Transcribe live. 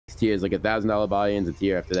tiers, like $1,000 buy-ins. A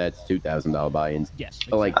tier after that's $2,000 buy-ins. Yes.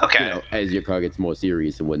 So, like, okay. you know, as your car gets more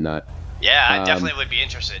serious and whatnot. Yeah, I definitely would be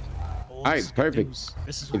interested. All right, perfect.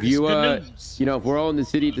 This is If you good news. you know, if we're all in the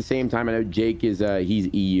city at the same time, I know Jake is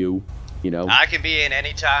he's EU. You know. I can be in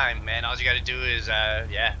any time, man. All you got to do is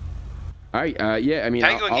yeah. All right. Yeah. I mean,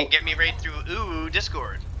 Penguin can get me right through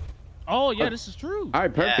Discord. Oh yeah, this is true. All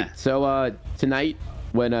right, perfect. Yeah. So tonight,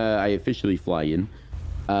 when I officially fly in,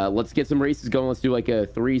 let's get some races going. Let's do like a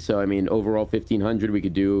 3. So I mean, overall 1,500. We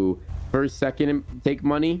could do first, second, and take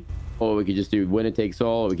money, or we could just do winner takes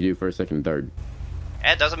all. Or we could do first, second, and third.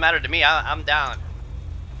 It doesn't matter to me. I'm down.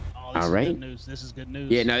 Oh, this all is right. good news. This is good news.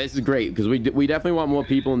 Yeah, no, this is great because we definitely want more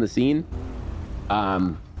people in the scene.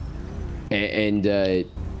 And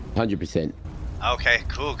 100%. Okay,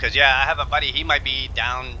 cool. Cause yeah, I have a buddy. He might be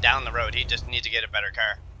down the road. He just needs to get a better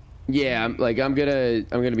car. Yeah, I'm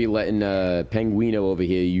gonna be letting Penguino over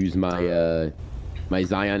here use my my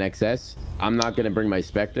Zion XS. I'm not gonna bring my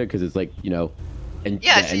Spectre because it's like, you know, and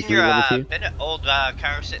Yeah, I seen your old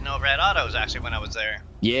car sitting over at Autos actually when I was there.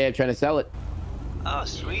 Yeah, trying to sell it. Oh,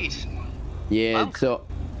 sweet. Yeah, Wow. so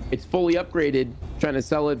it's fully upgraded. Trying to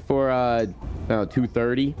sell it for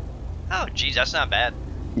 $230. Oh, geez, that's not bad.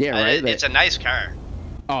 Yeah, right. It's a nice car.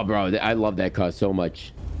 Oh, bro, I love that car so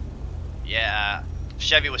much. Yeah,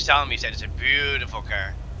 Chevy was telling me, he said it's a beautiful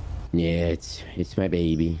car. Yeah, it's my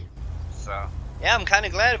baby. So yeah, I'm kind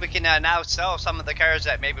of glad we can now sell some of the cars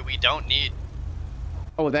that maybe we don't need.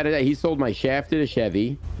 Oh, he sold my Shafter to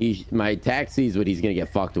Chevy. My taxi is what he's gonna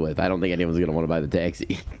get fucked with. I don't think anyone's gonna want to buy the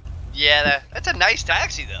taxi. Yeah, that's a nice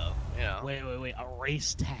taxi though. You know. Wait, a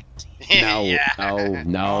race taxi. No, Yeah.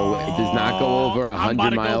 no, it does not go over 100 I'm about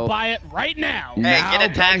to miles. go buy it right now. Hey, Now, get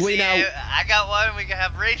a taxi. Penguino. I got one. We can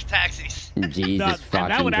have race taxis. Jesus That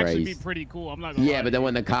fucking would actually be Christ. pretty cool. I'm not gonna lie Yeah, but then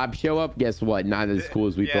when the cops show up, guess what? Not as cool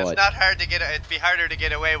as we Yeah, thought. it's not hard to get. It'd be harder to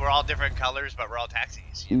get away. We're all different colors, but we're all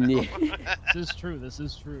taxis. You know? Yeah. This is true. This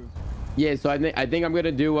is true. Yeah, so I think I'm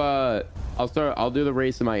gonna do I'll do the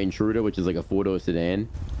race in my Intruder, which is like a 4-door sedan.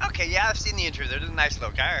 Okay, yeah, I've seen the Intruder. It's a nice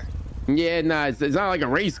little car. Yeah, nah, it's not like a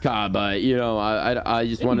race car, but you know, I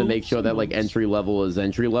just want to make sure that like entry level is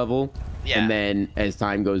entry level. Yeah. And then as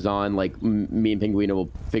time goes on, like me and Penguino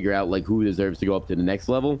will figure out like who deserves to go up to the next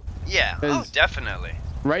level. Yeah. Oh, definitely.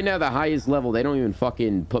 Right now, the highest level, they don't even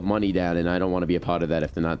fucking put money down, and I don't want to be a part of that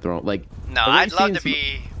if they're not throwing like. No, I'd love to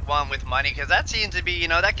be one with money because that seems to be, you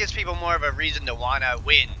know, that gives people more of a reason to want to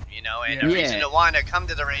win, you know, and a reason to want to come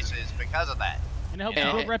to the races because of that. And it helps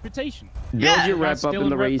build reputation. Build your rep up in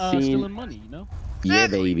the race scene. Stealing money, you know. Yeah,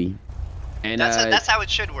 Exactly. baby. And that's how it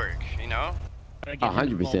should work, you know.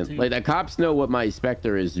 100%. Like the cops know what my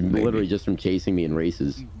Spectre is literally just from chasing me in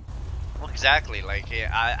races. Well, exactly. Like,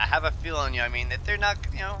 yeah, I have a feeling, you know, I mean, that they're not,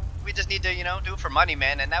 you know, we just need to, you know, do it for money,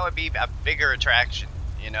 man, and that would be a bigger attraction.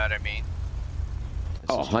 You know what I mean?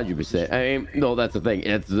 Oh, 100%. I mean, no, that's the thing.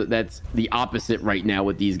 That's the opposite right now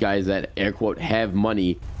with these guys that air quote have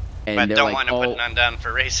money, and But they're don't like, want to put none down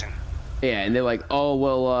for racing. yeah, and they're like, oh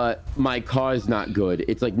well, my car's not good.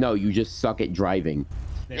 It's like, no, you just suck at driving.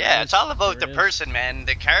 Yeah, it's all about the person, man.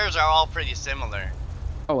 The cars are all pretty similar.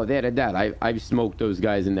 Oh, without a doubt, I've smoked those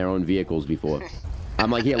guys in their own vehicles before.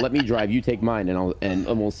 I'm like, yeah, let me drive. You take mine,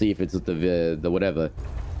 and we'll see if it's the whatever.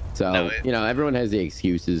 So you know, everyone has the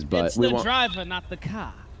excuses, but it's the driver, not the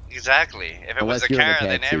car. Exactly. If it was a car,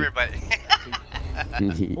 then everybody.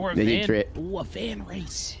 Or a Then van. Ooh, a van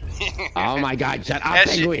race. Oh my God! Shut up,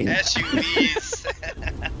 Penguin.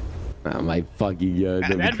 SUVs. Oh my fucking God,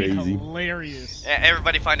 that'd be crazy. Hilarious. Yeah,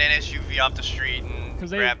 everybody find an SUV off the street and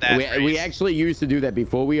grab that. We actually used to do that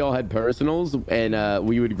before we all had personals, and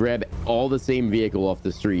we would grab all the same vehicle off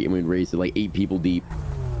the street and we'd race it like 8 people deep.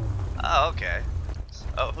 Oh, okay.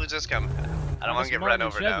 Oh, who's this coming? I don't want to get run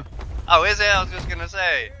over Chevy. now. Oh, is it? I was just gonna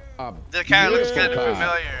say. The car looks kind of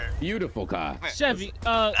familiar. Beautiful car. Chevy,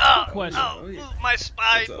 quick question. Oh, my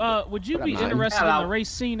spine. Would you be interested in the race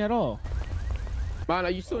scene at all? Man,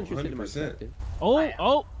 are you still interested in my Spectre?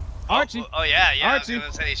 Oh, Archie. Oh yeah, Archie. I was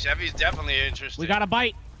gonna say Chevy's definitely interested. We got a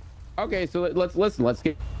bite. Okay, so let's listen. Let's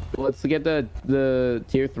get the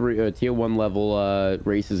tier 3 tier 1 level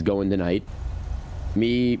races going tonight.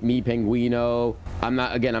 Me, Penguino. I'm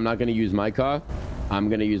not gonna use my car. I'm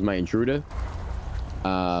gonna use my Intruder.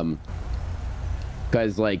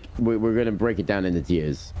 Because like we're gonna break it down into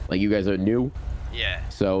tiers. Like you guys are new. Yeah.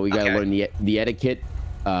 So we gotta learn the etiquette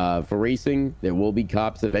for racing. There will be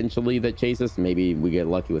cops eventually that chase us. Maybe we get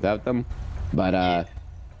lucky without them. But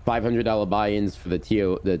 $500 buy-ins for the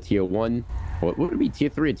tier 1. What would it be, tier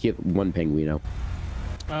 3 or tier 1, Penguino?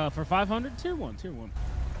 For 500, tier 1.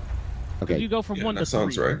 Okay. You go from 1 to 3.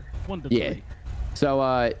 Sounds right. 1 to 3.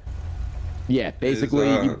 So Yeah, basically.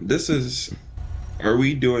 Are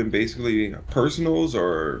we doing basically personals,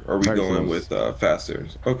 or are we going Personals. with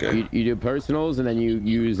fasters? Okay. You do personals, and then you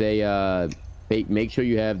use a fake. Make sure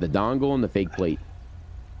you have the dongle and the fake plate.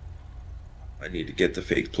 I need to get the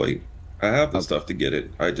fake plate. I have the Okay. stuff to get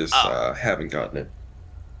it. I just haven't gotten it.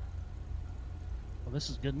 Well,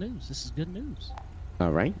 this is good news. This is good news.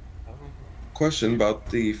 All right. Question about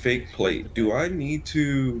the fake plate. Do I need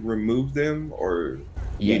to remove them, or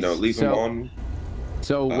Yes. leave them on?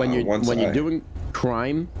 So when you're doing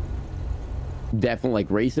crime, definitely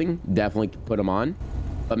like racing, definitely put them on,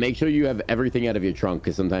 but make sure you have everything out of your trunk,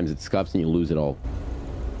 because sometimes it scuffs and you lose it all.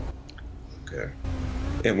 Okay.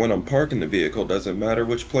 And when I'm parking the vehicle, does it matter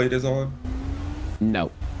which plate is on?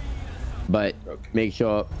 No, but Okay. make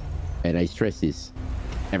sure, and I stress this,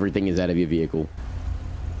 everything is out of your vehicle.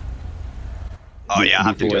 Oh yeah, I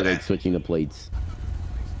have to before do like that. switching the plates.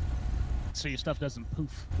 So your stuff doesn't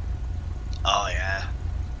poof. Oh yeah.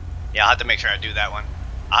 Yeah, I'll have to make sure I do that one.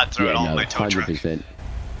 I'll throw it all in my tow truck. 100%.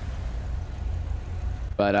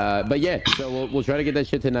 But yeah, so we'll try to get that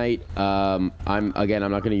shit tonight. I'm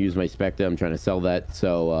not gonna use my Spectre. I'm trying to sell that,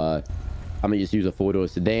 so I'm gonna just use a 4-door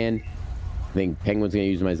sedan. I think Penguin's gonna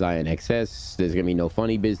use my Zion XS. There's gonna be no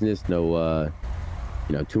funny business, no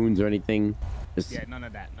tunes or anything. Just Yeah, none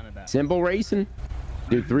of that. None of that. simple racing.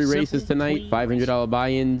 Do 3 races Simple, tonight, clean $500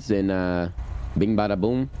 buy-ins, and bing bada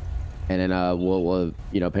boom. And then we'll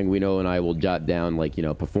Penguino and I will jot down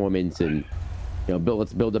performance and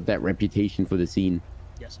let's build up that reputation for the scene.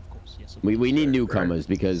 Yes, of course. Yes. Of We course. need newcomers,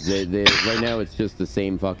 because they're right now it's just the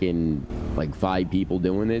same fucking 5 people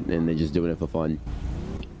doing it, and they're just doing it for fun.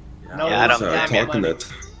 No, yeah, I don't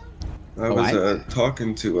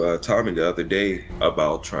talking to Tommy the other day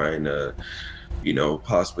about trying to,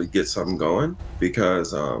 possibly get something going,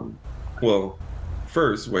 because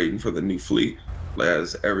first waiting for the new fleet,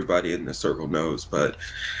 as everybody in the circle knows. But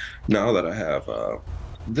now that I have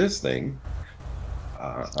this thing,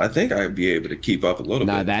 I think I'd be able to keep up a little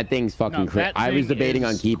bit. Nah, that thing's fucking crazy. I was debating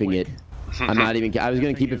on keeping it. I'm not even. I was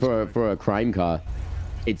gonna keep it for a crime car.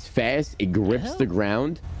 It's fast. It grips the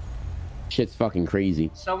ground. Shit's fucking crazy.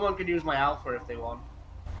 Someone could use my Alpha if they want.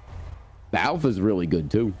 The Alpha's really good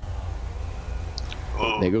too.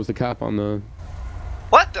 Whoa. There goes the cop on the.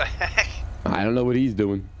 What the heck? I don't know what he's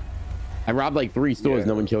doing. I robbed 3 stores. Yeah.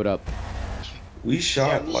 No one showed up. We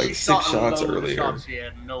shot we 6 shot a shots load of earlier. shots here,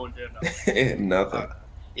 and no one did nothing. Nothing.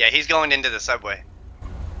 Yeah, he's going into the subway.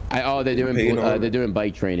 They're doing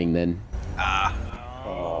bike training then.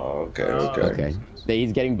 Oh, okay. Okay.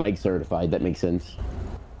 He's getting bike certified. That makes sense.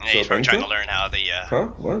 Yeah, he's probably trying to learn how the. Huh?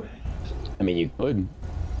 What? I mean, you could.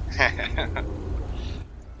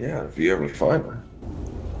 Yeah, if you ever find one.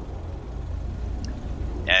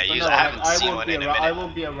 Yeah, But no, I haven't I seen won't one be in a around. I minute.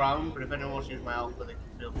 won't be around, but if anyone wants to use my Alpha, they can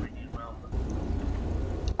feel free to use my Alpha.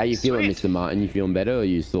 How you feeling, Mr. Martin? You feeling better, or are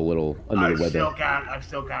you still a little under the weather? I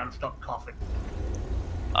still can't stop coughing.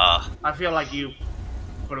 Uh, I feel like you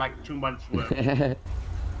for 2 months worth.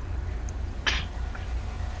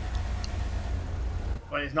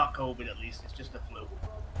 But it's not COVID, at least. It's just the flu.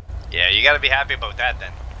 yeah, you got to be happy about that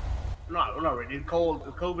then. No, not really.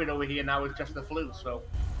 COVID over here now is just the flu, so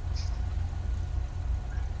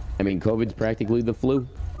I mean, COVID's practically the flu.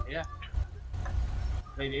 yeah.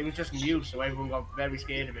 It was just new, so everyone got very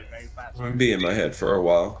scared of it very fast. I'll be in my head for a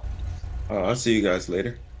while. I'll see you guys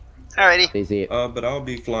later. Alrighty. They say, But I'll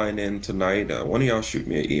be flying in tonight. One of y'all shoot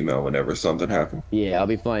me an email whenever something happens. yeah, I'll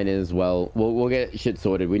be flying in as well. We'll get shit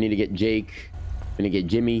sorted. We need to get Jake, we're gonna get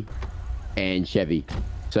Jimmy, and Chevy.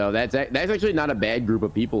 So that's actually not a bad group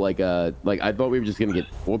of people. Like I thought we were just gonna get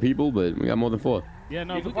 4 people, but we got more than 4. Yeah,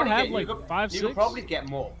 no, You if we could could have probably like 5, 6. You could probably get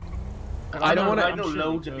more. I don't wanna- I know I'm sure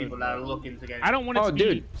loads we of could, people that are looking to get. I don't want it Oh, to be.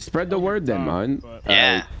 dude, spread the word then, man. But,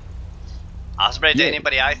 Yeah. I'll spread it to yeah.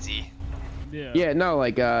 anybody I see. yeah. Yeah, no,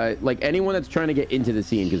 like anyone that's trying to get into the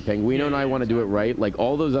scene, because Penguino and I want to do it right. Like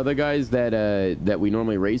all those other guys that we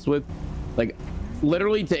normally race with, like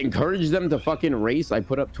literally to encourage them to fucking race, I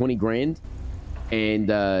put up 20 grand and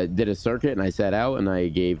did a circuit, and I sat out and I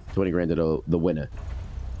gave 20 grand to the winner.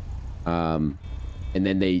 And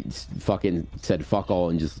then they fucking said fuck all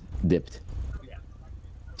and just dipped. Yeah.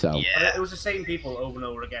 So. Yeah. It was the same people over and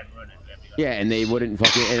over again, wasn't it? Yeah, and they wouldn't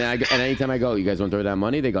fucking. And anytime I go, you guys want to throw down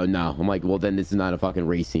money? They go, no. I'm like, well, then this is not a fucking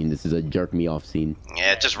race scene. This is a jerk me off scene.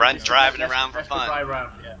 Yeah, just driving around for fun. Drive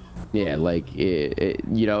around, yeah. Yeah, like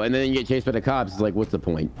and then you get chased by the cops. It's like, what's the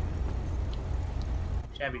point?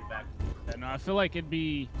 Chevy's back. Yeah, no, I feel like it'd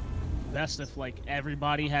be best if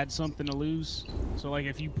everybody had something to lose. So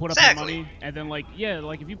if you put up your Exactly. money and then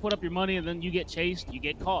if you put up your money and then you get chased, you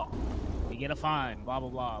get caught. You get a fine, blah blah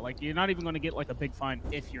blah. Like you're not even going to get like a big fine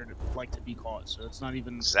if you're like to be caught. So it's not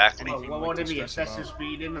even Exactly. anything. What like, would to it be? stress Excessive about.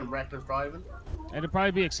 speeding and reckless driving? It'd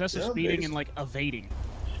probably be excessive Yeah, speeding based- and like evading.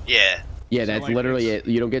 Yeah. Yeah, So, that's like, literally it's-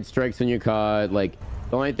 it. You don't get strikes on your car. Like,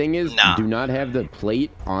 the only thing is, Nah. do not have the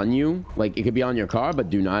plate on you. Like, it could be on your car, but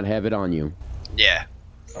do not have it on you. Yeah.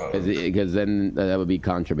 Because then that would be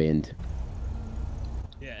contraband.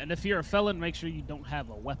 Yeah, and if you're a felon, make sure you don't have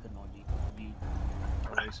a weapon on you.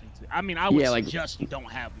 I mean, I would Yeah, like, suggest you don't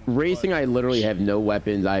have one. Racing, but- I literally have no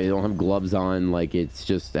weapons. I don't have gloves on. Like, it's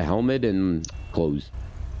just a helmet and clothes.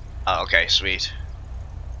 Oh, okay, sweet.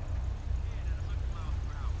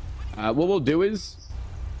 What we'll do is,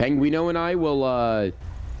 Penguino and I will,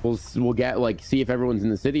 we'll get, like, see if everyone's in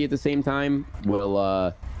the city at the same time.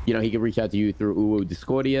 We'll, you know, he can reach out to you through Uwu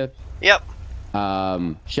Discordia. Yep.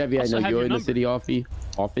 Chevy, I Also know have you're your in the number. city often.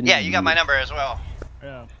 Yeah, you got my number as well.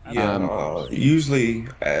 Yeah. Yeah, usually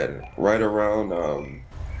at right around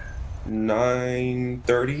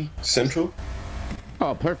 9:30 Central.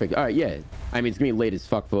 Oh, perfect. All right, yeah. I mean, it's gonna be late as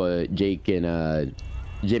fuck for Jake and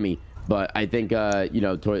Jimmy, but I think you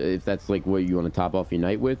know, if that's like what you want to top off your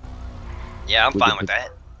night with. Yeah, I'm We fine could with that.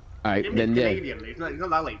 All right, Jimmy's then yeah. Canadian. He's not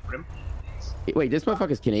that late for him. Wait, this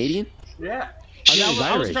motherfucker's Canadian? Yeah. I thought he was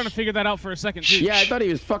I was Irish. trying to figure that out for a second too. Yeah, I thought he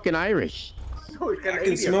was fucking Irish. So he's I Canadian.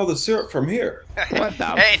 can smell the syrup from here. What the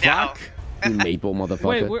Hey, now. fuck? You maple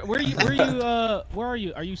motherfucker. Wait, where are you? Where are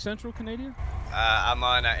you? Are you Central Canadian? I'm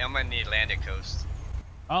on the Atlantic coast.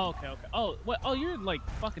 Oh, okay. Oh, what? Oh, you're like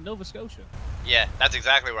fucking Nova Scotia. Yeah, that's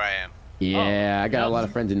exactly where I am. Yeah, I got yeah, a lot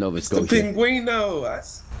of friends in Nova It's the Scotia.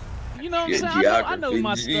 Pinguino. You know what I'm Your saying? I know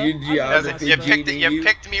my stuff. geography, I know my geography. You stuff.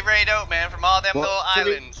 picked me right out, man, from all them Well, little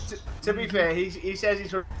islands. To be fair, he says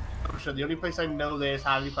he's from Hampshire. The only place I know there is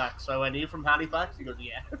Halifax. So when you're from Halifax, he goes,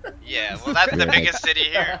 yeah. Yeah, well, that's the Yeah. biggest city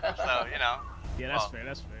here, so you know, Yeah, that's Oh. fair.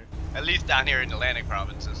 That's fair. at least down here in the Atlantic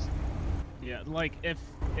provinces. Yeah, like if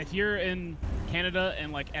you're in Canada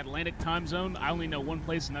and like Atlantic time zone, I only know one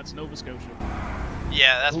place and that's Nova Scotia.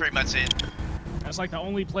 Yeah, that's pretty much it. That's like the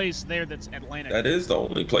only place there that's Atlantic. That is the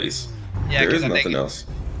only place. Yeah, There 'cause is I nothing think, else.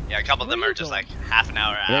 yeah, a couple of Where them you are just going? like half an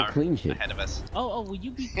hour, Yeah, hour clean shit. ahead of us. Oh, will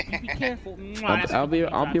you be careful? I'll be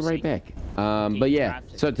right back. But yeah,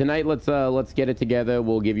 so tonight let's get it together.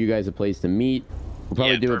 We'll give you guys a place to meet. We'll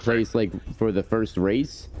probably Yeah, do perfect. a place like for the first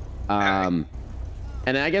race.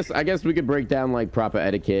 And I guess we could break down like proper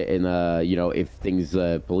etiquette and you know, if things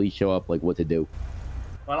police show up, like what to do.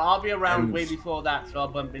 Well, I'll be around way before that, so I'll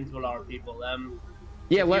bump into a lot of people.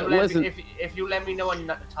 Yeah, listen. If you let me know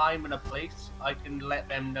a time and a place, I can let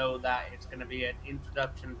them know that it's going to be an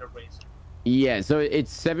introduction to racing. Yeah, so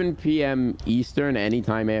it's 7 p.m. Eastern.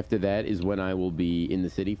 Anytime after that is when I will be in the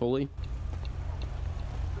city fully.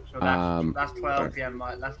 So that's 12 p.m.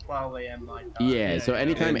 That's 12 a.m. my time. Yeah, so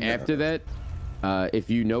anytime And, after that, if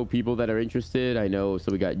you know people that are interested, I know.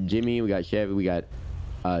 So we got Jimmy, we got Chevy, we got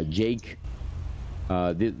Jake.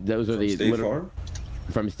 Those are From the State Farm?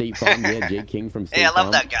 from State Farm. Yeah, Jake King from State Hey, I Farm.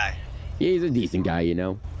 love that guy. Yeah, he's a decent guy, you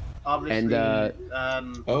know. Obviously,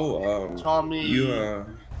 Tommy. You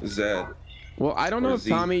Zed. Well, I don't know Or if Z.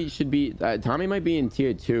 Tommy should be. Tommy might be in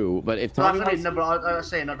tier 2, but if Tommy. That's what I mean, no, but I was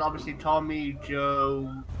saying that obviously Tommy,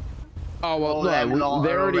 Joe. Oh well, all no, them lot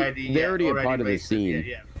they're are already they're already a part of the racing. scene.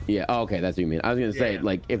 Yeah. Yeah. Oh, okay, that's what you mean. I was gonna say Yeah.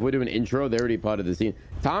 like if we're doing intro, they're already part of the scene.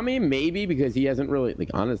 Tommy maybe because he hasn't really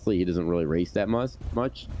like honestly he doesn't really race that much.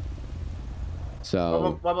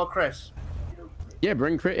 So What about Chris? yeah,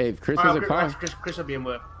 bring Chris. If Chris Oh, has a car. Chris will be in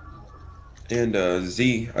work. And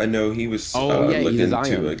Z, I know he was Oh, yeah, he's looking a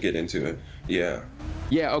Zion. to get into it. Yeah.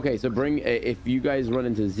 Yeah. Okay. So bring if you guys run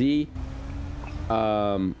into Z,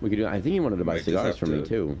 we could do. I think he wanted to buy Might just cigars have from me to-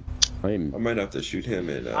 too. I might have to shoot him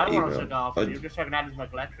in I don't want a email. cigar for you, just so I can add it to my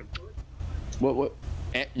collection. What?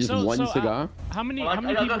 Just So- one so, cigar? How many Well, how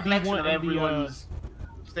many I people got a do you collection want of in the everyone's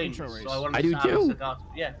things, intro race? so I wanted I to do add too. a cigar to,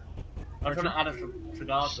 yeah. I'm trying to add a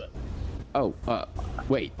cigar to it. Oh.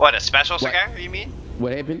 Wait. What, a special What? cigar, you mean?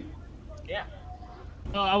 What happened? Yeah.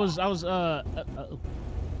 I was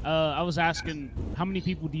asking how many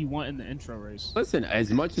people do you want in the intro race? Listen, as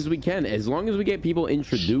much as we can, as long as we get people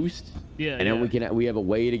introduced, Yeah. and then we have a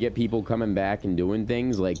way to get people coming back and doing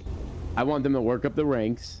things. Like, I want them to work up the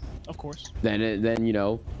ranks. Of course. Then you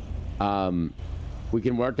know, we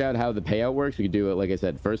can work out how the payout works. We could do it like I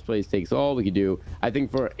said, first place takes all. We could do, I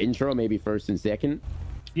think for intro maybe first and second.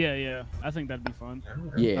 Yeah. I think that'd be fun.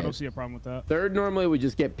 I Yeah. don't see a problem with that. Third normally we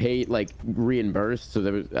just get paid like reimbursed. So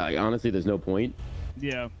there was honestly there's no point.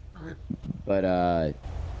 Yeah. But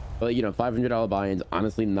you know, $500 buy-ins,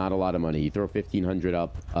 honestly, not a lot of money. You throw 1,500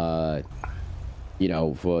 up, you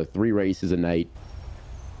know, for 3 races a night.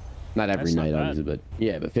 Not every That's not night, bad. obviously, but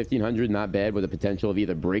yeah, but 1,500 not bad with the potential of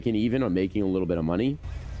either breaking even or making a little bit of money.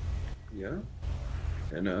 Yeah.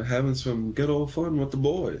 And having some good old fun with the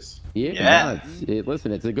boys. Yeah, Yeah.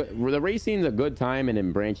 listen, it's a good. The racing's a good time, and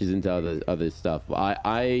it branches into other stuff.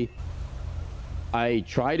 I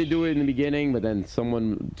tried to do it in the beginning, but then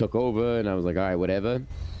someone took over, and I was like, all right, whatever.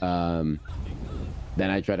 Then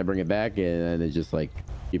I tried to bring it back, and it's just like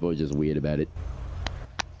people are just weird about it.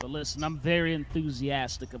 But listen, I'm very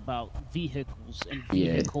enthusiastic about vehicles and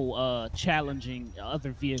Yeah. vehicle challenging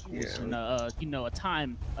other vehicles Yeah. and you know, a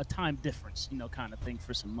time difference, you know, kind of thing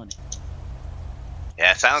for some money.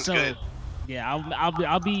 Yeah, sounds So, good. yeah,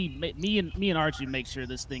 I'll be me and Archie make sure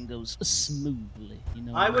this thing goes smoothly. You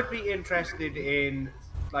know, I would be interested in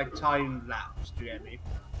like time lapse. Do you get me?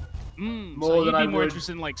 so more you'd than be I more would-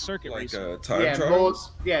 interested in like circuit Like racing. time yeah,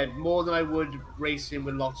 trials. more than I would racing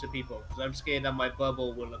with lots of people because I'm scared that my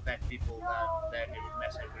bubble will affect people that then it would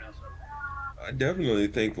mess everyone else up. I definitely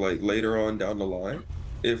think like later on down the line,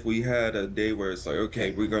 if we had a day where it's like,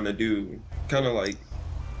 okay, we're gonna do kind of like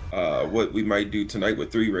what we might do tonight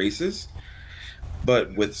with 3 races.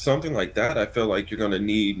 But with something like that, I feel like you're gonna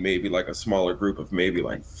need maybe like a smaller group of maybe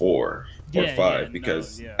like 4 or Yeah, 5 yeah,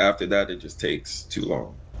 because no, yeah. after that it just takes too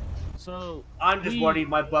long. So I'm just we- worried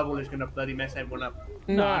my bubble is gonna bloody mess everyone up.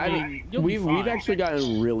 No, I mean, you'll be we've fine. actually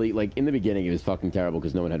gotten really like in the beginning it was fucking terrible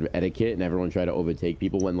because no one had etiquette and everyone tried to overtake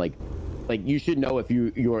people when like you should know if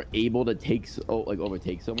you're able to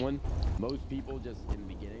overtake someone. Most people just in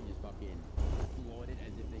the beginning just fucking floored it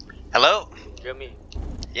as if they could. Hello? Jimmy.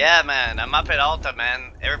 Yeah, man. I'm up at Alta,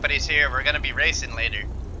 man. Everybody's here. We're gonna be racing later.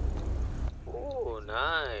 Oh,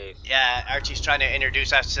 nice. Yeah, Archie's trying to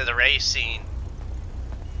introduce us to the race scene.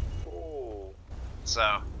 Oh. So,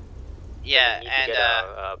 yeah, We need and to get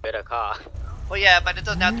a better car. well, yeah, but it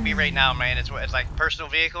doesn't have to be right now, man. It's like personal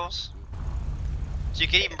vehicles. So you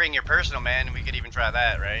could even bring your personal, man, and we could even try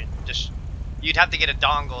that, right? Just you'd have to get a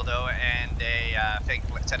dongle though, and a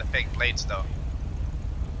set of fake plates though.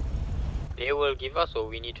 They will give us, or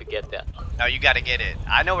we need to get that. No, you got to get it.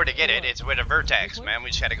 I know where to get it. It's with a Vertex, man. We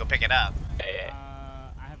just got to go pick it up. Yeah.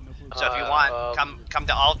 I have no clue. So if you want, come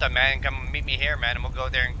to Alta, man. Come meet me here, man, and we'll go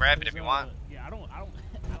there and grab it if you want. Yeah, I don't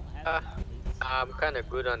have. I'm kind of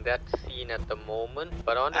good on that scene at the moment,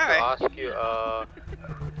 but I wanted to Alright. ask you,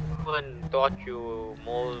 someone taught you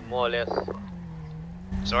more or less.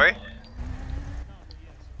 Sorry?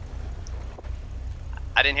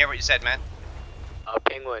 I didn't hear what you said, man.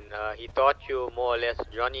 Penguin, he taught you more or less,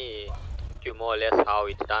 Johnny taught you more or less how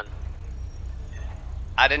it's done.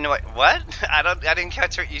 I didn't know what? I didn't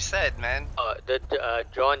catch what you said, man.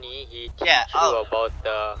 Johnny, he teach Yeah, you about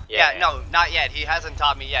the... Yeah, no, not yet. He hasn't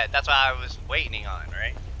taught me yet. That's why I was waiting on,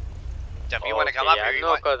 right? So if you want to come up here, you no,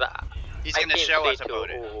 want, 'cause he's I gonna came show us straight about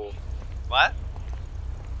to it. Uwu. What?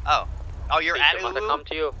 Oh, you're Hey, at I want to Uwu? come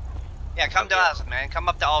to you. Yeah, come to here. us, man. Come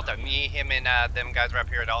up to Alta. Me, him, and them guys are up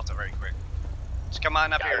here at Alta very quick. Just come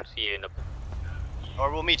on up here, I'll see you in a bit.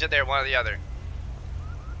 or we'll meet you there, one or the other.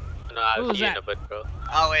 No, I'll Who's see you in that? a bit, bro.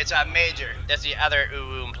 Oh, it's a Major. That's the other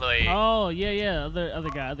Uwu employee. Oh yeah, other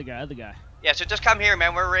guy. Yeah, so just come here,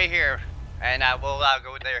 man. We're right here, and we'll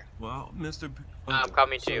go there. Well, Mr. I'm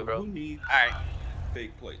coming to you, bro. Who needs All right.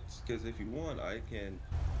 fake plates? Because if you want, I can.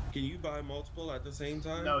 Can you buy multiple at the same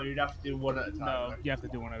time? No, you'd have to do one at a time. No, right? you have to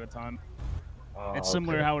do one at a time. Oh, It's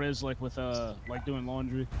similar okay. how it is like with like doing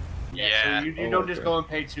laundry. Yeah. So you Oh, don't just okay. go and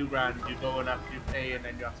pay $2,000. You go and after you pay, and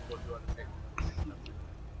then you have to go do other things.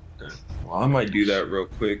 Well, I might do that real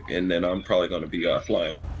quick, and then I'm probably going to be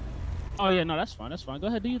flying. Oh yeah, no, that's fine. Go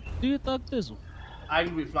ahead, do your thug thizzle. I'm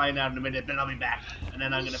gonna be flying out in a minute, then I'll be back, and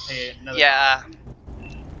then I'm gonna pay another. Yeah,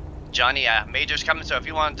 Johnny, Major's coming, so if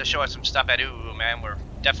you wanted to show us some stuff at Uwu, man, we're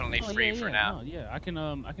definitely Oh, free yeah, for yeah, now. no, yeah, I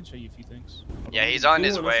can show you a few things. Yeah, he's on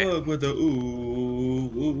his You wanna way. fuck with the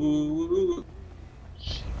ooh.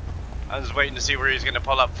 I was waiting to see where he's gonna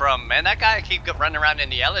pull up from. Man, that guy keep running around in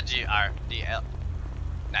the LG,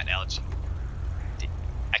 not LG.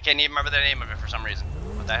 I can't even remember the name of it for some reason.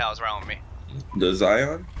 What the hell is wrong with me? The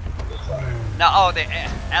Zion? No, the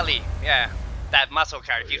Ellie, yeah, that muscle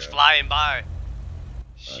car keeps Yeah. flying by.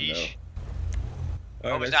 I Sheesh.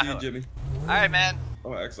 know. All was right, I see that? you, Jimmy. All right, man.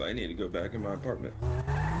 Oh, actually, I need to go back in my apartment.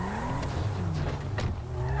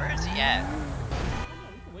 Where is he at?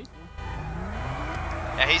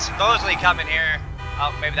 Yeah, he's supposedly coming here.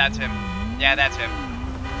 Oh, maybe that's him. Yeah, that's him.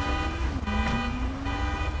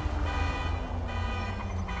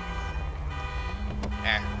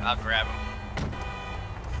 There, I'll grab him.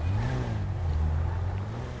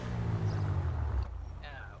 Yeah,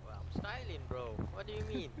 well, I'm styling bro. What do you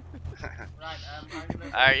mean? Right,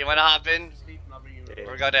 All right, you wanna hop in? Sleep, and I'll bring you. Yeah.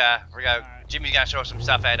 We're gonna. Alright. Jimmy's gonna show some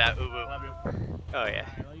stuff at Ubu. Love you. Oh yeah.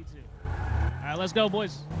 Alright, love you too. Alright, let's go,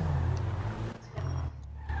 boys.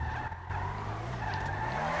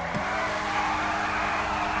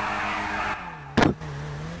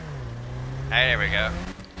 Alright, there we go.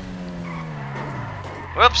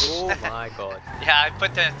 Whoops. Oh my god. Yeah, I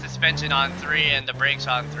put the suspension on 3 and the brakes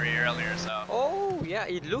on 3 earlier, so Oh yeah,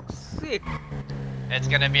 it looks sick. it's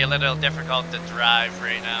gonna be a little difficult to drive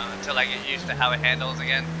right now until I get used to how it handles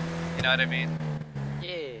again. You know what I mean?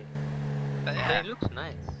 Yeah. But Yeah. yeah. It looks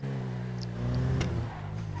nice.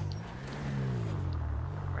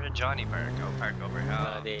 Where did Johnny park? Oh, park over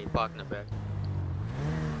here. They park in the back.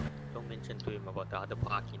 Don't mention to him about the other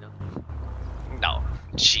park, you know. No.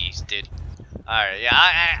 Jeez, dude. Alright, yeah,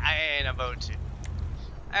 I ain't about to.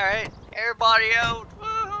 Alright, everybody out.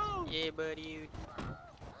 Woohoo! Yeah, buddy. I'll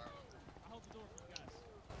hold the door for you guys.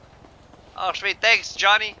 Oh, sweet. Thanks,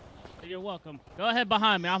 Johnny. You're welcome. Go ahead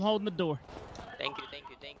behind me. I'm holding the door. Thank you, thank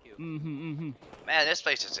you, thank you. Man, this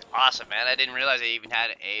place is awesome, man. I didn't realize they even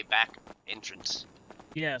had a back entrance.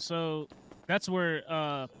 Yeah, so that's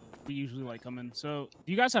where we usually like come in. So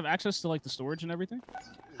do you guys have access to like the storage and everything?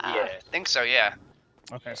 Yeah. I think so, yeah.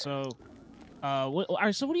 Okay, so all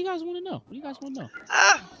right, so what do you guys want to know? What do you guys want to know?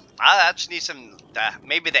 I just need some.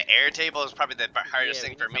 Maybe the air table is probably the hardest Yeah,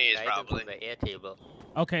 thing we for need me. Is some guidance probably. on the air table.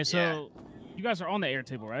 Okay, so you guys are on the air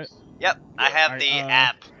table, right? Yep, I have Alright, the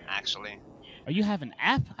app actually. Oh, you have an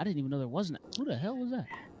app? I didn't even know there was an app. Who the hell was that?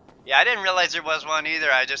 Yeah, I didn't realize there was one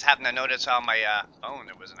either. I just happened to notice on my phone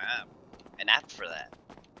there was an app for that.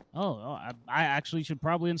 Oh, I actually should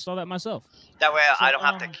probably install that myself. That way So, I don't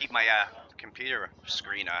have to keep my computer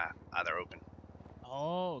screen either open.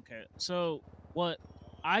 Oh, okay. So what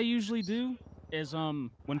I usually do is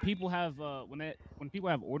when people have when people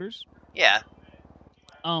have orders, Yeah.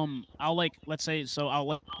 I'll like let's say so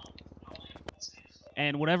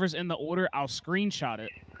and whatever's in the order, I'll screenshot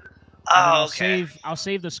it. And then Oh, okay. I'll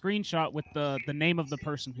save the screenshot with the name of the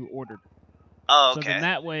person who ordered. Oh, So okay. then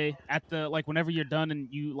that way, at the like whenever you're done and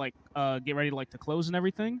you like get ready to close and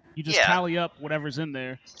everything, you just Yeah. tally up whatever's in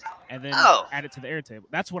there, and then Oh. add it to the Airtable.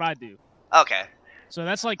 That's what I do. Okay. So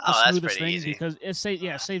that's like the Oh, that's smoothest pretty thing easy. because it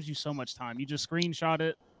saves you so much time. You just screenshot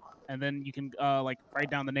it, and then you can like write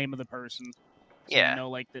down the name of the person. So Yeah. You know,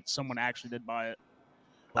 like that someone actually did buy it.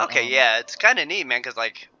 But, Okay, yeah, it's kind of neat, man, because,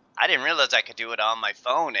 like, I didn't realize I could do it on my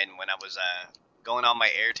phone, and when I was going on my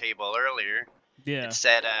Airtable earlier, Yeah. it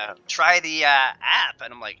said, try the app,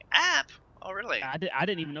 and I'm like, app? Oh, really? I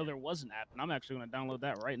didn't even know there was an app, and I'm actually going to download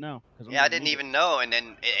that right now. Yeah, I didn't even know, and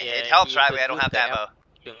then Yeah, it helps, he right? I don't have to have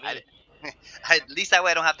introduced a... To me. At least that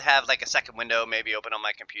way I don't have to have, like, a second window maybe open on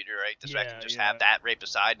my computer, right? Just I Yeah, can just yeah. have that right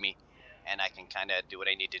beside me, and I can kind of do what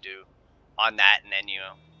I need to do on that, and then, you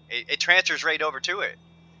know, it transfers right over to it.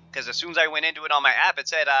 Because as soon as I went into it on my app, it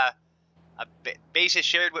said, a base is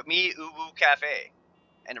shared with me, Uwu Cafe.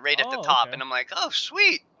 And right at the Oh, top. okay. And I'm like, oh,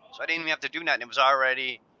 sweet. So I didn't even have to do nothing. It was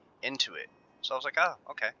already into it. So I was like, oh,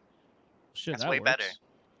 okay. Shit, That's that way works. better.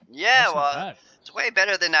 Yeah, That's not well, bad. it's way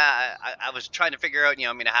better than I was trying to figure out, you know,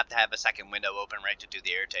 I'm going to have a second window open, right, to do the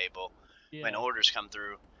Airtable when Yeah. orders come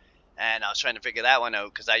through. And I was trying to figure that one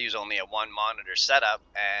out because I use only a one monitor setup.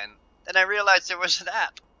 And then I realized there was an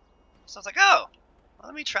app. So I was like, oh, well,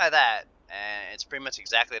 let me try that. And it's pretty much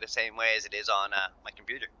exactly the same way as it is on my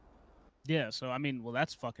computer. Yeah, so I mean, well,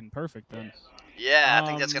 that's fucking perfect then. Yeah, I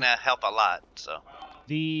think that's Um, going to help a lot. So,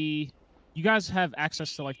 You guys have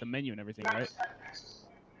access to like the menu and everything, right?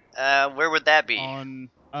 where would that be? On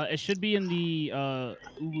it should be in the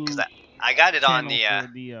Uwu Because I got it on channel the...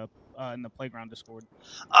 for the in the playground Discord.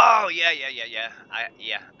 Oh, yeah.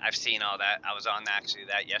 I've seen all that. I was on actually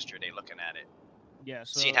that yesterday looking at it. Yeah,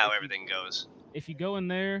 so Seeing how if you- everything goes. If you go in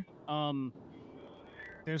there,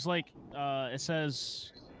 there's like it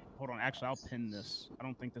says, hold on, actually I'll pin this. I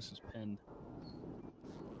don't think this is pinned.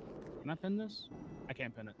 Can I pin this? I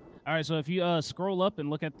can't pin it. All right, so if you scroll up and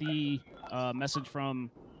look at the message from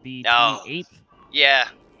the Oh. 28th, Yeah.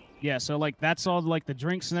 yeah, so like that's all like the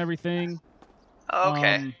drinks and everything.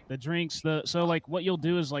 Okay. The drinks, so like what you'll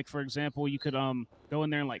do is like for example, you could go in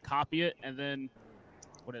there and like copy it and then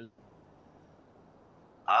what is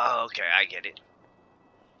Oh, okay, I get it.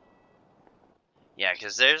 Yeah,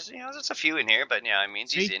 because there's a few in here, but yeah, I mean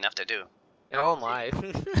it's See? easy enough to do. Oh my.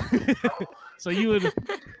 So you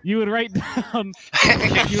would write down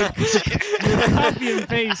you would copy and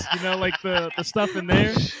paste, you know, like the stuff in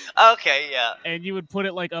there, Okay, yeah. and you would put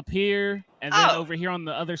it like up here and then Oh. over here on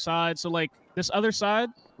the other side. So like this other side,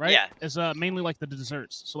 right? Yeah. Is mainly like the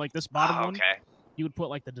desserts. So like this bottom Oh, one, okay. you would put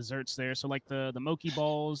like the desserts there. So like the mochi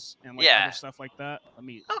balls and like Yeah. other stuff like that. Let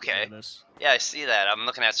me Okay. get rid of this. Yeah, I see that. I'm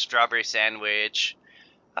looking at strawberry sandwich.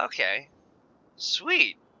 Okay.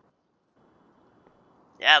 Sweet.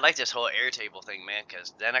 Yeah, I like this whole Airtable thing, man,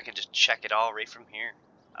 because then I can just check it all right from here.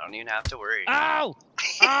 I don't even have to worry. Ow!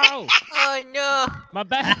 Ow! Oh no! My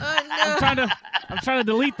bad. Oh I'm no! trying to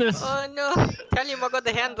delete this. Oh no! Tell him I got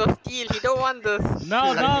the hands of steel. He don't want this.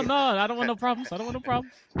 No. I don't want no problems. I don't want no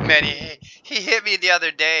problems. Man, he hit me the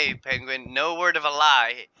other day, Penguin. No word of a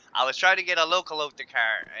lie. I was trying to get a Locomotor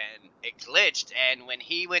car, and it glitched, and when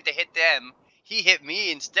he went to hit them, he hit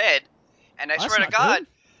me instead. And I That's swear to not God, good.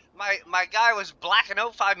 my guy was blacking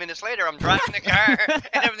out 5 minutes later. I'm driving the car,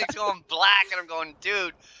 and everything's going black, and I'm going,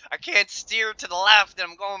 dude, I can't steer to the left, and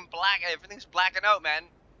I'm going black. Everything's blacking out, man.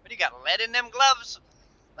 But you got lead in them gloves?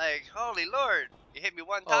 Like, holy Lord. You hit me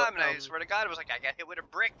one time, and I swear to God, it was like I got hit with a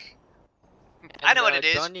brick. I know what it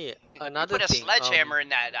is. Johnny, You another put a thing. sledgehammer in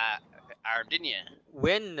that arm, didn't you?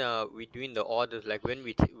 When we doing the orders, like when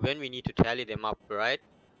we need to tally them up, right?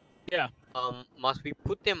 Yeah. Must we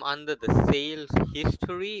put them under the sales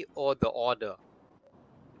history or the order?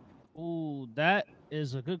 Ooh, that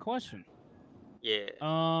is a good question. Yeah.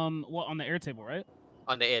 Well, on the Airtable, right?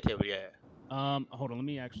 On the Airtable, yeah. Hold on, let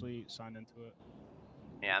me actually sign into it.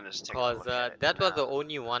 Yeah, I'm just taking a Because look at it that was now. the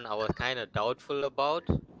only one I was kind of doubtful about.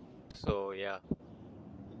 So yeah.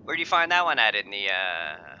 Where do you find that one at in the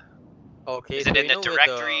Okay. is so it in you the know where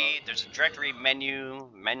directory? There's a directory menu,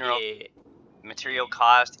 mineral Yeah. material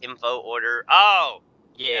cost, info, order. Oh!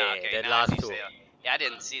 Yeah, okay, that now I last see two. sale. Yeah, I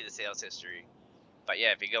didn't see the sales history. But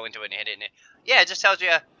yeah, if you go into it and hit it, yeah, it just tells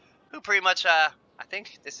you who pretty much, I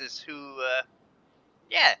think this is who,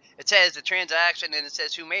 yeah, it says the transaction and it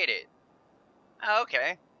says who made it. Oh,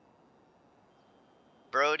 okay.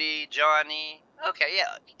 Brody, Johnny. Okay,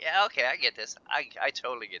 yeah, okay, I get this. I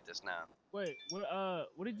totally get this now. Wait,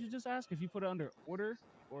 what did you just ask? If you put it under order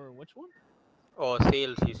or which one? Or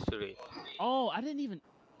sales history. Oh, I didn't even.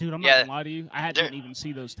 Dude, I'm Yeah, not gonna lie to you. I didn't even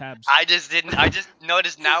see those tabs. I just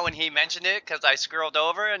noticed now when he mentioned it because I scrolled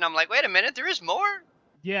over and I'm like, wait a minute, there is more?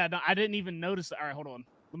 Yeah, no, I didn't even notice that. All right, hold on.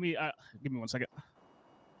 Let me give me 1 second.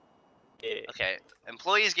 Yeah. Okay,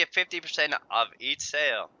 employees get 50% of each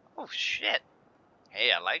sale. Oh, shit.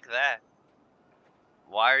 Hey, I like that.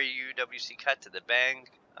 Wire UWC cut to the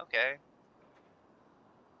bank. Okay.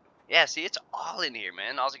 Yeah, see, it's all in here,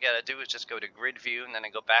 man. All you gotta do is just go to grid view, and then I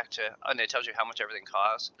go back to, oh, and it tells you how much everything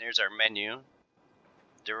costs. There's our menu,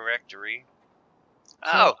 directory.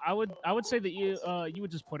 So I would say that you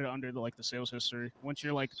would just put it under the sales history once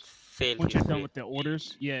you're Sales once you're done history. with the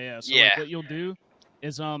orders. Yeah. So Yeah. what you'll do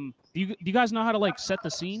is do you guys know how to set the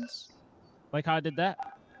scenes, like how I did that?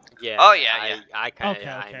 Yeah. Oh, yeah. I kind of Okay.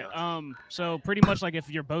 I know. So pretty much if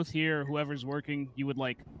you're both here, whoever's working, you would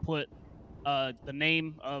put the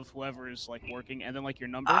name of whoever is working and then your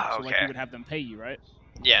number. Ah, So okay. you would have them pay you, right?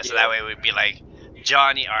 Yeah, so Yeah. that way it would be like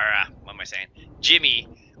Johnny, or what am I saying? Jimmy,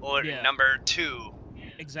 or Yeah. number 2.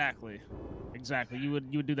 Exactly. You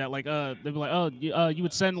would do that. They'd be like, oh, you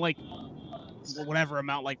would send whatever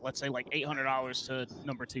amount, let's say $800 to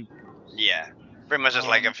number 2. Yeah. Pretty much just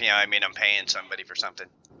if, I'm paying somebody for something.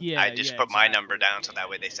 Yeah. I just put my number down so that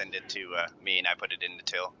way they send it to me and I put it in the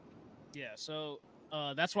till. Yeah. So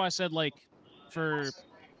that's why I said for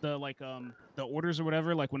the the orders or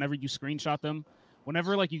whatever, whenever you screenshot them,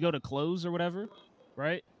 whenever you go to close or whatever,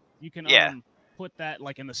 right? You can put that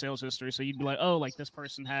in the sales history. So you'd be like, oh, this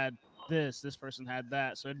person had this person had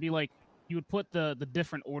that. So it'd be you would put the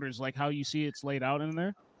different orders how you see it's laid out in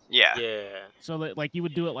there. Yeah. Yeah. So that you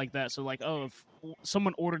would do it like that. So oh, if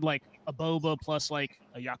someone ordered a boba plus a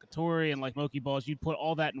yakitori and mochi balls, you'd put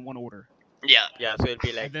all that in one order. Yeah. Yeah, so it'd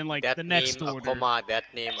be And then that the next name, order. a comma, that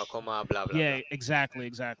name, a comma, blah blah. Yeah, blah.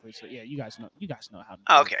 exactly. So yeah, you guys know how to do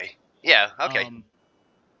Oh, it. okay. Yeah, okay.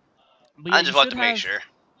 But I you just want should to make have sure.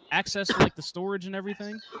 access to the storage and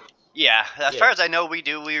everything. Yeah, as Yeah. far as I know, we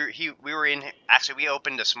do. We were in. Actually, we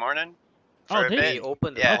opened this morning for Oh, a did bit. We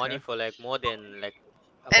opened the Yeah. morning for more than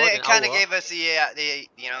And about it an kind of hour. gave us the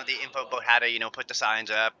info about how to put the signs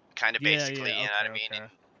up, kind of Yeah, basically, yeah, you know what I okay, mean? okay.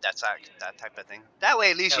 And that's that type of thing. That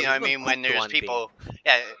way, at least Yeah, you know what I we mean. When cooked there's one thing. people,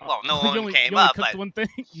 yeah. Well, no one you came only up, cooked but one thing.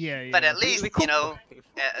 Yeah. but at We least cooked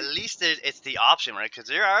at least it's the option, right? Because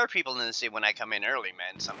there are people in the city when I come in early,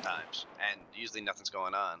 man. Sometimes, and usually nothing's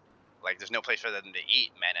going on. There's no place for them to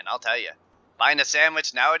eat, man. And I'll tell you, buying a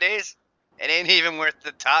sandwich nowadays, it ain't even worth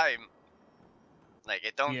the time.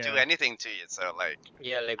 It don't do Yeah. anything to you. So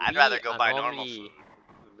Yeah, I'd we rather go are buy normal normally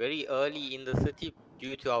very early in the city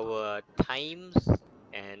due to our times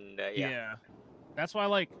and Yeah. That's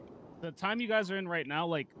why the time you guys are in right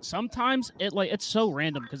now, sometimes it's so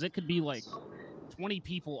random because it could be 20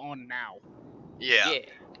 people on now, Yeah.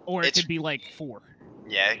 or it It's- could be like 4.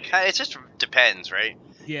 Yeah. It just depends, right?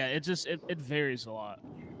 Yeah, it varies a lot.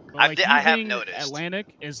 But I like have using noticed. Atlantic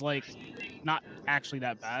is like not actually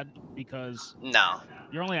that bad because No.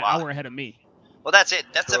 you're only an Wow. hour ahead of me. Well, that's it.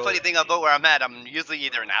 That's the Bro. funny thing about where I'm at. I'm usually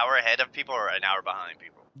either an hour ahead of people or an hour behind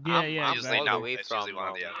people. Yeah, I'm yeah, Usually all exactly. the no. way It's usually from one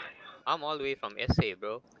or the other. I'm all the way from SA,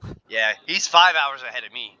 bro. Yeah, he's 5 hours ahead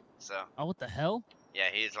of me. So Oh, what the hell? yeah,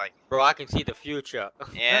 he's like, Bro, I can see the future.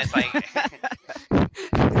 yeah, it's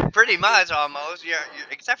like pretty much almost. You're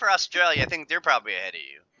except for Australia, I think they're probably ahead of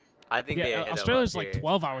you. I think Yeah, they're ahead Australia's of us, like yeah.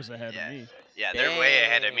 12 hours ahead Yeah. of me. Yeah, they're way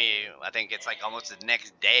ahead of Dang. me. I think it's like almost the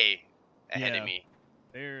next day ahead Yeah. of me.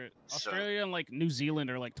 They're So- Australia and like New Zealand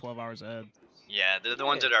are like 12 hours ahead. Yeah, they're the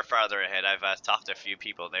ones Yeah. that are farther ahead. I've talked to a few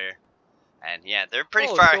people there, and yeah, they're pretty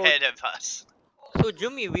Oh, far so- ahead of us. So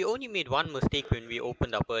Jimmy, we only made one mistake when we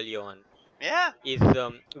opened up early on. Yeah, Is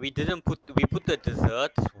we put the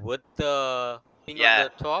desserts with the thing Yeah, on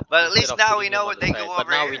the top. but at instead least of now putting we them know on what the they side. go But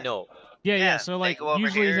over now here. we know. Yeah, Yeah, So they like go over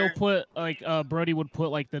usually he'll here. put like Brody would put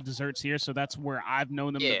like the desserts here, so that's where I've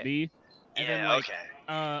known them Yeah. to be. And yeah, then like okay.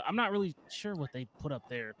 I'm not really sure what they put up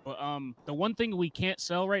there, but the one thing we can't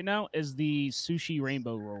sell right now is the sushi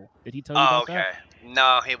rainbow roll. Did he tell you Oh, about okay. that?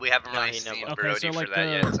 No, we haven't No, really he seen never. Okay, Brody so for like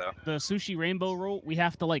that yet. So the sushi rainbow roll, we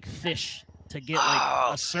have to like fish to get like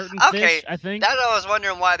Oh, a certain okay, fish, I think. that I was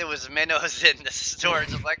wondering why there was minnows in the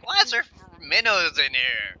storage. I'm like, why is there minnows in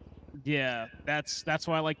here? Yeah, that's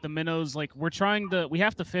why like the minnows, like we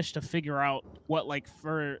have to fish to figure out what like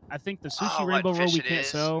for I think the sushi Oh, what rainbow roll fish we it can't is.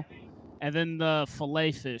 sell. And then the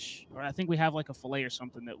fillet fish, or I think we have like a fillet or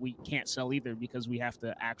something that we can't sell either because we have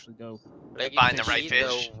to actually go. Like Find you the right see,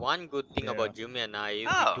 fish. The one good thing Yeah. about Jimmy and I is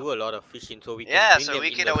Oh. we do a lot of fishing, so we can Yeah, bring so them we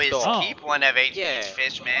in can the always store. Oh. keep one of each Yeah.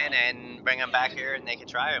 fish, man, and bring them back here, and they can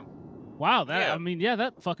try them. Wow, that Yeah. I mean, yeah,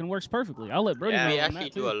 that fucking works perfectly. I'll let Brody Yeah. know We on actually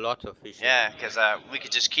that do too. a lot of fishing. Yeah, because we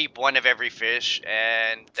could just keep one of every fish,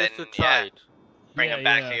 and then Just to try yeah, it. bring Yeah, them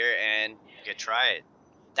back yeah. here, and you could try it.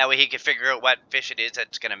 That way, he could figure out what fish it is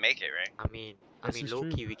that's gonna make it, right? I mean, This is low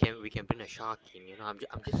true. key, we can bring a shark in. You know, I'm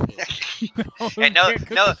just saying. And no, Can't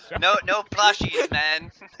cook no, a shark. no plushies, man.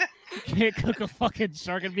 Can't cook a fucking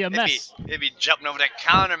shark and be a It'd mess. be jumping over the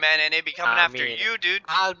counter, man, and they'd be coming I after mean, you, dude.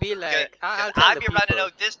 I'll be like, I'll tell I'd the be running people.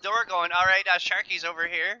 out this door going, all right, Sharky's over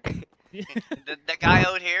here. The guy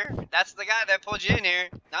out here, that's the guy that pulled you in here,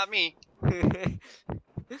 not me.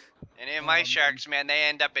 Any of my man. sharks, man, they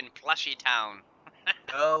end up in Plushy Town.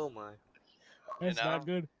 Oh my. That's know? not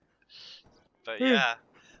good. But Hmm. yeah.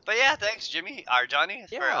 But yeah, thanks, Jimmy, or Johnny,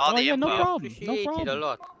 for Yeah. all Oh, the yeah, no info. problem. Appreciate it a problem.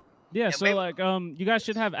 lot. Yeah, Yeah, so maybe- like you guys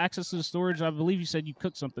should have access to the storage. I believe you said you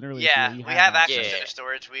cooked something earlier. Yeah, so you we have access Yeah. to the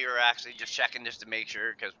storage. We were actually just checking just to make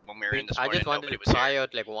sure, because when we were in this I morning, just wanted nobody to was try here.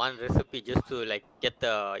 out like one recipe just to like get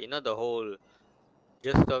the the whole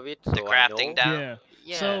gist of it. So The I crafting know. down. Yeah.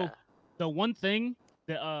 Yeah. So the one thing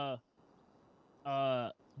that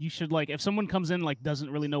you should like if someone comes in like doesn't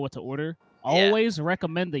really know what to order, Yeah. always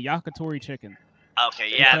recommend the yakitori chicken. Okay,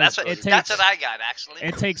 yeah, Because that's it what takes- I got actually.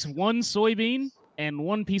 It takes one soybean and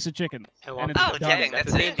one piece of chicken. And one it's piece Oh, of done. dang, chicken. That's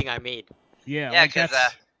that's the same it. thing I made. Yeah, Yeah, like 'cause,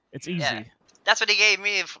 that's it's easy. yeah. That's what he gave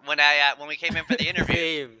me when we came in for the interview.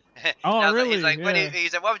 Same. Oh, And I was like- really? He's like, Yeah.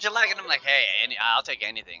 he's like, what would you like? And I'm like, hey, I'll take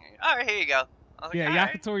anything. All right, here you go. I was like, Yeah, all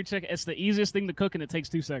right, yakitori chicken. It's the easiest thing to cook, and it takes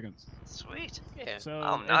 2 seconds. sweet. Yeah. So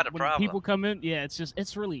not a when problem. people come in, yeah,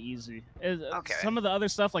 it's really easy. Okay. Some of the other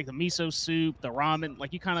stuff like the miso soup, the ramen,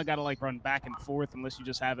 like you kind of got to like run back and forth unless you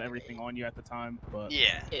just have everything on you at the time. But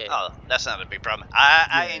Yeah. Yeah. Oh, that's not a big problem.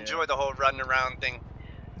 I Yeah, enjoy the whole running around thing.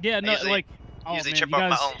 yeah, no, usually- like oh usually man, trip you up my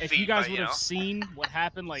guys, own if feet, you guys but, would you have know. seen what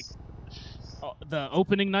happened, like the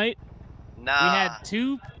opening night, Nah. we had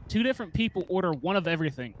two different people order one of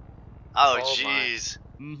everything. Oh, Oh, my. jeez.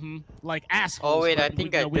 Like assholes. Oh wait, I but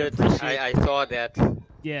think we, I you know, we did. appreciate- I saw that.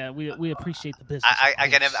 Yeah, we appreciate the business. I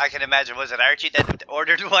of can course. I can imagine. Was it Archie that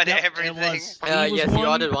ordered one Yep, of it everything? was. He was Yes, he one,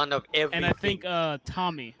 ordered one of everything. and I think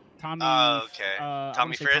Tommy. Oh, okay. I Tommy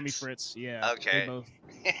wanna say Tommy Fritz? Fritz. Yeah. Okay.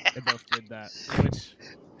 They both did that. Which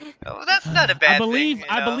Oh, that's not a bad I believe thing.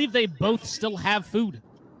 I believe they both still have food,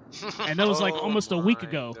 and that was like Oh almost a week my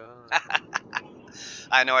ago. God.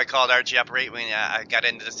 I know I called Archie up right when I got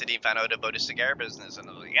into the city and found out about his cigar business, and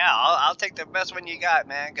I was like, yeah, I'll take the best one you got,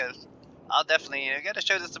 man, because I'll definitely, you got to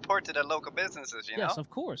show the support to the local businesses, you Yes, know? of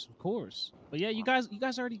course. But yeah, you guys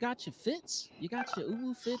already got your fits. You got your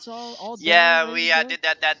uwu fits all done, Yeah, ready we to go? did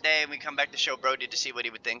that day, and we come back to show Brody to see what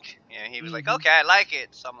he would think. Yeah, he was like, Mhm. okay, I like it.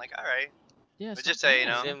 So I'm like, all right. Yeah, but just so you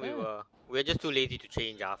know. Then we're just too lazy to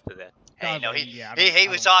change after that. Hey, God, no, well, he, yeah, I he, don't- he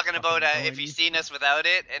I was don't talking fucking about know if any. he's seen us without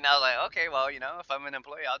it, and I was like, okay, well, you know, if I'm an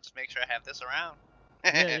employee, I'll just make sure I have this around.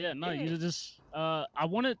 Yeah. No, you just. I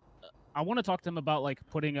want to talk to him about like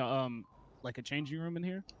putting a changing room in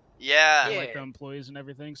here. Yeah. For, like the employees and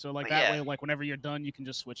everything. So like But that yeah. way, like whenever you're done, you can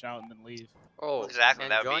just switch out and then leave. Oh, Exactly,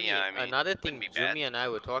 and that would Johnny, be, I mean, another wouldn't thing be bad. Jimmy and I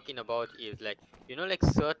were talking about is like, like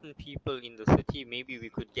certain people in the city, maybe we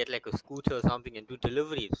could get like a scooter or something and do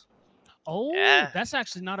deliveries. Oh, Yeah. that's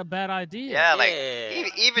actually not a bad idea. Yeah, like Yeah.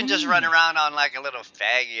 even just run around on like a little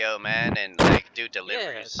Faggio, man, and like do Yeah,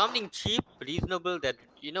 deliveries. something cheap, reasonable that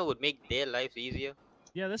would make their lives easier.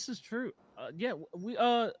 Yeah, this is true. Yeah, we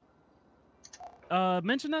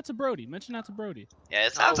mention that to Brody. Yeah,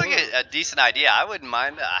 it sounds like a decent idea. I wouldn't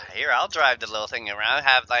mind. Here, I'll drive the little thing around.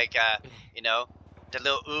 Have like the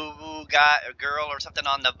little ooh guy, girl or something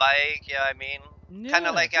on the bike. Yeah, I mean, kind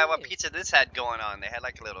of like what Pizza This had going on. They had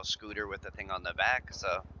like a little scooter with the thing on the back.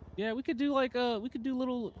 So yeah, we could do like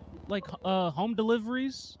little like home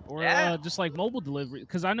deliveries or just like mobile delivery.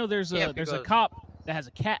 Because I know there's a cop that has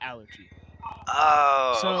a cat allergy.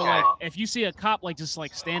 Oh, so okay. like if you see a cop like just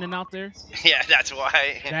like standing out there, yeah, that's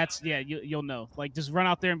why. You'll know. Like just run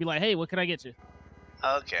out there and be like, hey, what can I get you?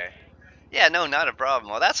 Okay. Yeah, no, not a problem.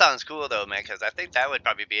 Well, that sounds cool though, man, because I think that would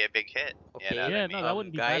probably be a big hit. Okay. No, that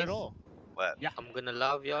wouldn't be bad at all. What? Yeah. I'm gonna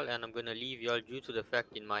love y'all and I'm gonna leave y'all due to the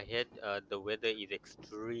fact in my head the weather is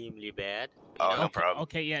extremely bad. Oh, no problem.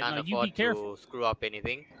 Okay, yeah, Can't no, you afford be careful. to screw up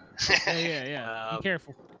anything. Yeah. Be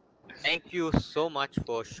careful. Thank you so much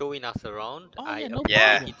for showing us around. Oh, I yeah, no appreciate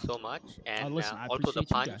problem. it so much. And listen, I also the appreciate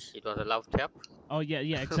you punch, guys. it was a love tap. Oh yeah,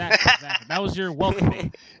 exactly. That was your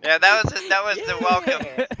welcome. Yeah, that was the welcome.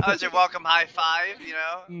 That was your welcome high five,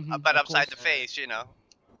 but upside the face, Yeah.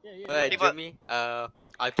 Alright, Jimmy.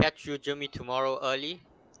 I'll catch you, Jimmy, tomorrow early.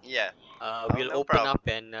 Yeah. We'll no open problem. up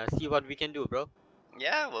and see what we can do, bro.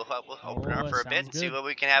 Yeah, we'll open her up for a bit sounds and see good. what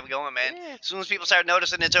we can have going, man. Yeah. As soon as people start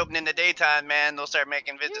noticing it's open in the daytime, man, they'll start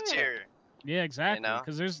making visits here. Yeah, exactly. know?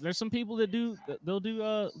 Because there's some people that they'll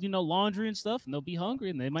do laundry and stuff, and they'll be hungry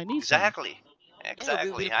and they might need Exactly. Yeah,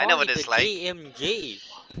 Exactly. we'll I know call what it it's the like. JMJ.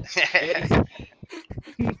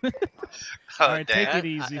 Oh, Alright, damn. take it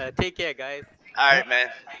easy. Take care, guys. All right, man.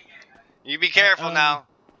 You be careful now.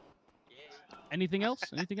 Anything else?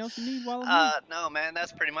 Anything else you need while I'm here? No, man,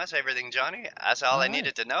 that's pretty much everything, Johnny. That's all I Alright.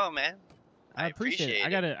 needed to know, man. I appreciate it. I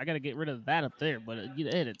gotta get rid of that up there, but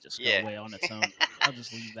it'll just go away on its own. I'll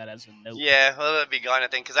just leave that as a note. Yeah, well, it'll be gone, I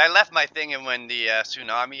think, because I left my thing, and when the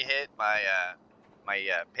tsunami hit, my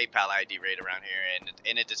PayPal ID right around here,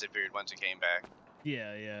 and it disappeared once it came back.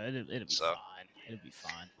 Yeah, it'll be fine. It'll be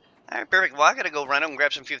fine. All right, perfect. Well, I gotta go run up and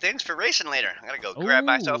grab some few things for racing later. I gotta go grab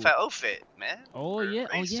myself an outfit, man. Oh for yeah,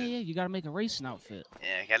 racing. You gotta make a racing outfit.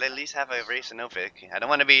 Yeah, gotta at least have a racing outfit. I don't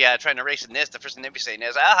want to be trying to race in this. The first thing they'd be saying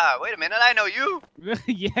is, wait a minute, I know you.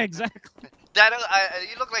 Yeah, exactly.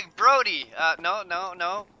 You look like Brody.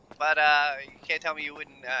 No. But you can't tell me you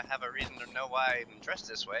wouldn't have a reason to know why I'm dressed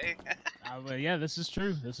this way. But yeah, this is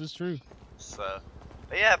true. So,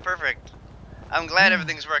 but yeah, perfect. I'm glad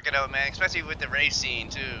everything's working out, man. Especially with the racing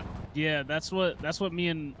too. Yeah, that's what me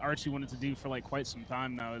and Archie wanted to do for like quite some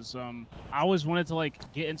time now. Is I always wanted to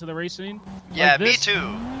like get into the racing. Yeah, like me this, too.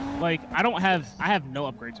 Like I have no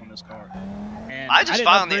upgrades on this car. And I just didn't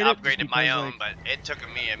finally upgrade it upgraded my because, own, like, but it took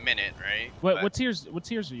me a minute, right? What tiers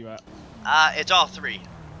are you at? It's all 3.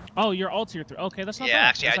 Oh, you're all tier 3. Okay, that's not bad. Yeah,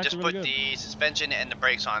 actually, That's I just really put good. the suspension and the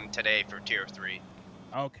brakes on today for tier 3.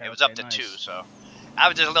 Okay. It was up to nice. 2, so I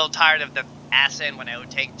was just a little tired of the ass end when I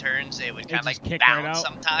would take turns. It would kind of just like kick right bounce out?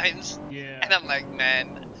 sometimes. Yeah. And I'm like,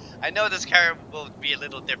 man, I know this car will be a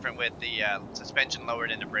little different with the suspension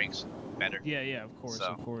lowered and the brakes better. Yeah, of course, So.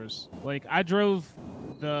 of course. Like I drove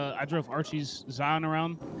Archie's Zion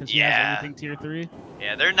around because he has Yeah. everything tier 3.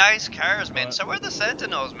 Yeah, they're nice cars, man. But- So are the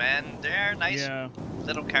Sentinels, man. They're nice Yeah.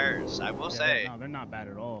 little cars, I will say. No, they're not bad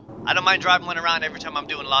at all. I don't mind driving one around every time I'm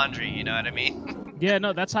doing laundry, you know what I mean? Yeah,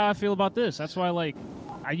 no, that's how I feel about this. That's why like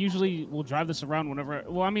I usually will drive this around whenever.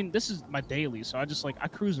 Well, I mean, this is my daily, so I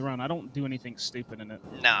cruise around. I don't do anything stupid in it.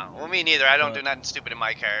 No, well, me neither. I don't But- do nothing stupid in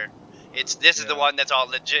my car. This is the one that's all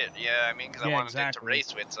legit, yeah, I mean, because I Yeah, wanted it to exactly.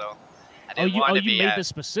 race with, so I Oh, didn't want to you be. made this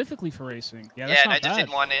specifically for racing. Yeah, that's Yeah, and not I just bad.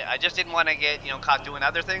 didn't want it. I just didn't want to get caught doing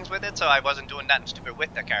other things with it, so I wasn't doing nothing stupid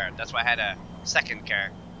with the car. That's why I had a second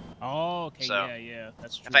car. Oh, okay, So, yeah,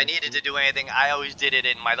 that's true. If I needed to do anything, I always did it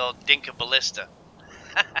in my little Dinka Ballista.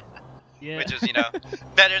 yeah. Which is,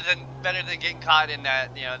 better than getting caught in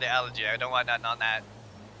that, the allergy. I don't want nothing on that.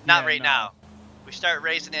 Not Yeah, right no. now. We start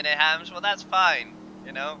racing and it happens, well, that's fine.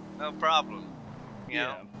 No problem.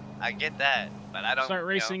 Yeah. I get that, but I don't Start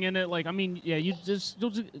racing in it, like I mean, yeah, you'll just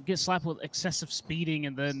get slapped with excessive speeding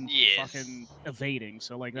and then Yes. fucking evading.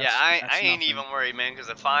 So like, that's, Yeah, I that's ain't nothing. even worried, man, because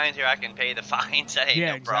the fines here, I can pay the fines. That ain't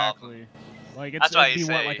Yeah, no problem. exactly. Like That's why it'd be you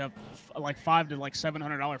what, say- like a $500 to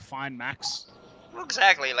 $700 fine max. Well,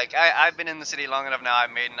 exactly. Like I've been in the city long enough now.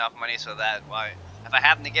 I've made enough money so that why if I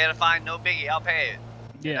happen to get a fine, no biggie, I'll pay it.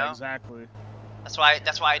 Yeah, know? exactly. That's why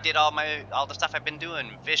I did all the stuff I've been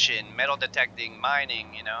doing: fishing, metal detecting,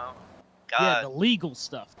 mining. You know. Yeah, God. the legal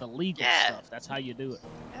stuff. The legal Yeah. stuff. That's how you do it.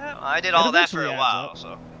 Yeah, well, I did all that for eventually a adds while. up.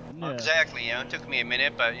 So Yeah. exactly. You know, it took me a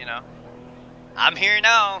minute, but you know, I'm here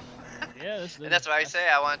now. Yeah, And that's why I say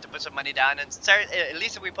I wanted to put some money down and start. At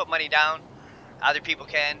least if we put money down, other people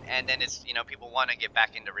can, and then it's people want to get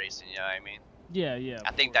back into racing. You know what I mean? Yeah, yeah.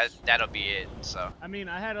 I think that'll be it. So I mean,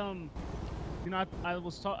 I had I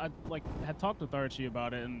had talked with Archie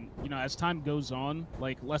about it, and as time goes on,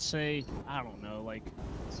 like let's say I don't know, like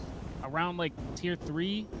around like tier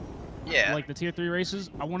 3, yeah, like the tier 3 races,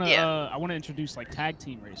 I wanna introduce like tag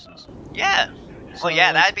team races. yeah. So, Well, yeah,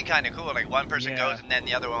 like, that'd be kind of cool. Like one person Yeah. goes and then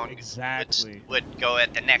the other one Exactly. would go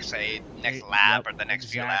at the next lap or the next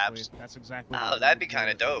few laps. That's exactly. Oh, what that'd we be would kind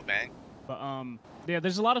of do. dope, man. But yeah,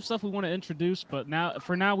 there's a lot of stuff we want to introduce, but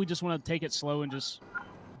for now, we just want to take it slow and just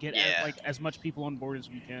get as much people on board as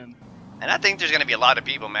we can. And I think there's gonna be a lot of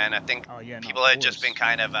people, man. I think Oh yeah, no, people of have just been course.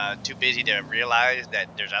 kind of too busy to realize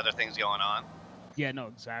that there's other things going on. Yeah, no,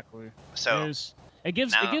 exactly. So It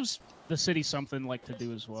gives now- the city something like to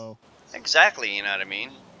do as well. exactly, you know what I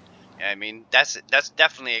mean? Yeah, I mean that's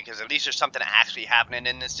definitely because at least there's something actually happening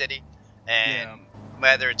in the city, and Yeah.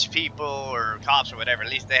 whether it's people or cops or whatever, at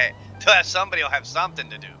least they'll have somebody will have something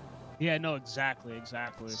to do. Yeah, no, exactly.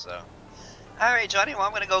 So, all right, Johnny. Well,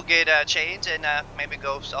 I'm gonna go get change and maybe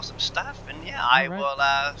go sell some stuff, and yeah, I All right.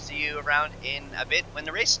 will see you around in a bit when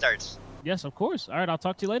the race starts. Yes, of course. All right, I'll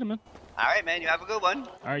talk to you later, man. All right, man. You have a good one.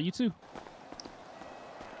 All right, you too.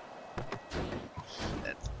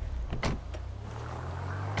 That's...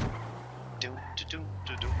 Do, do, do,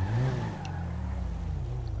 do, do.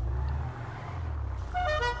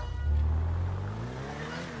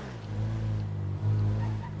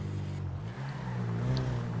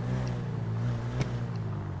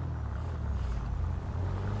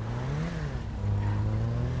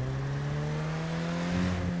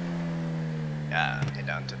 Yeah, head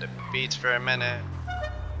down to the beach for a minute.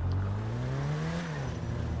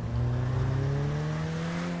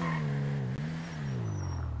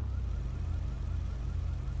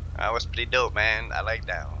 That was pretty dope, man. I like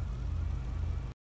that one.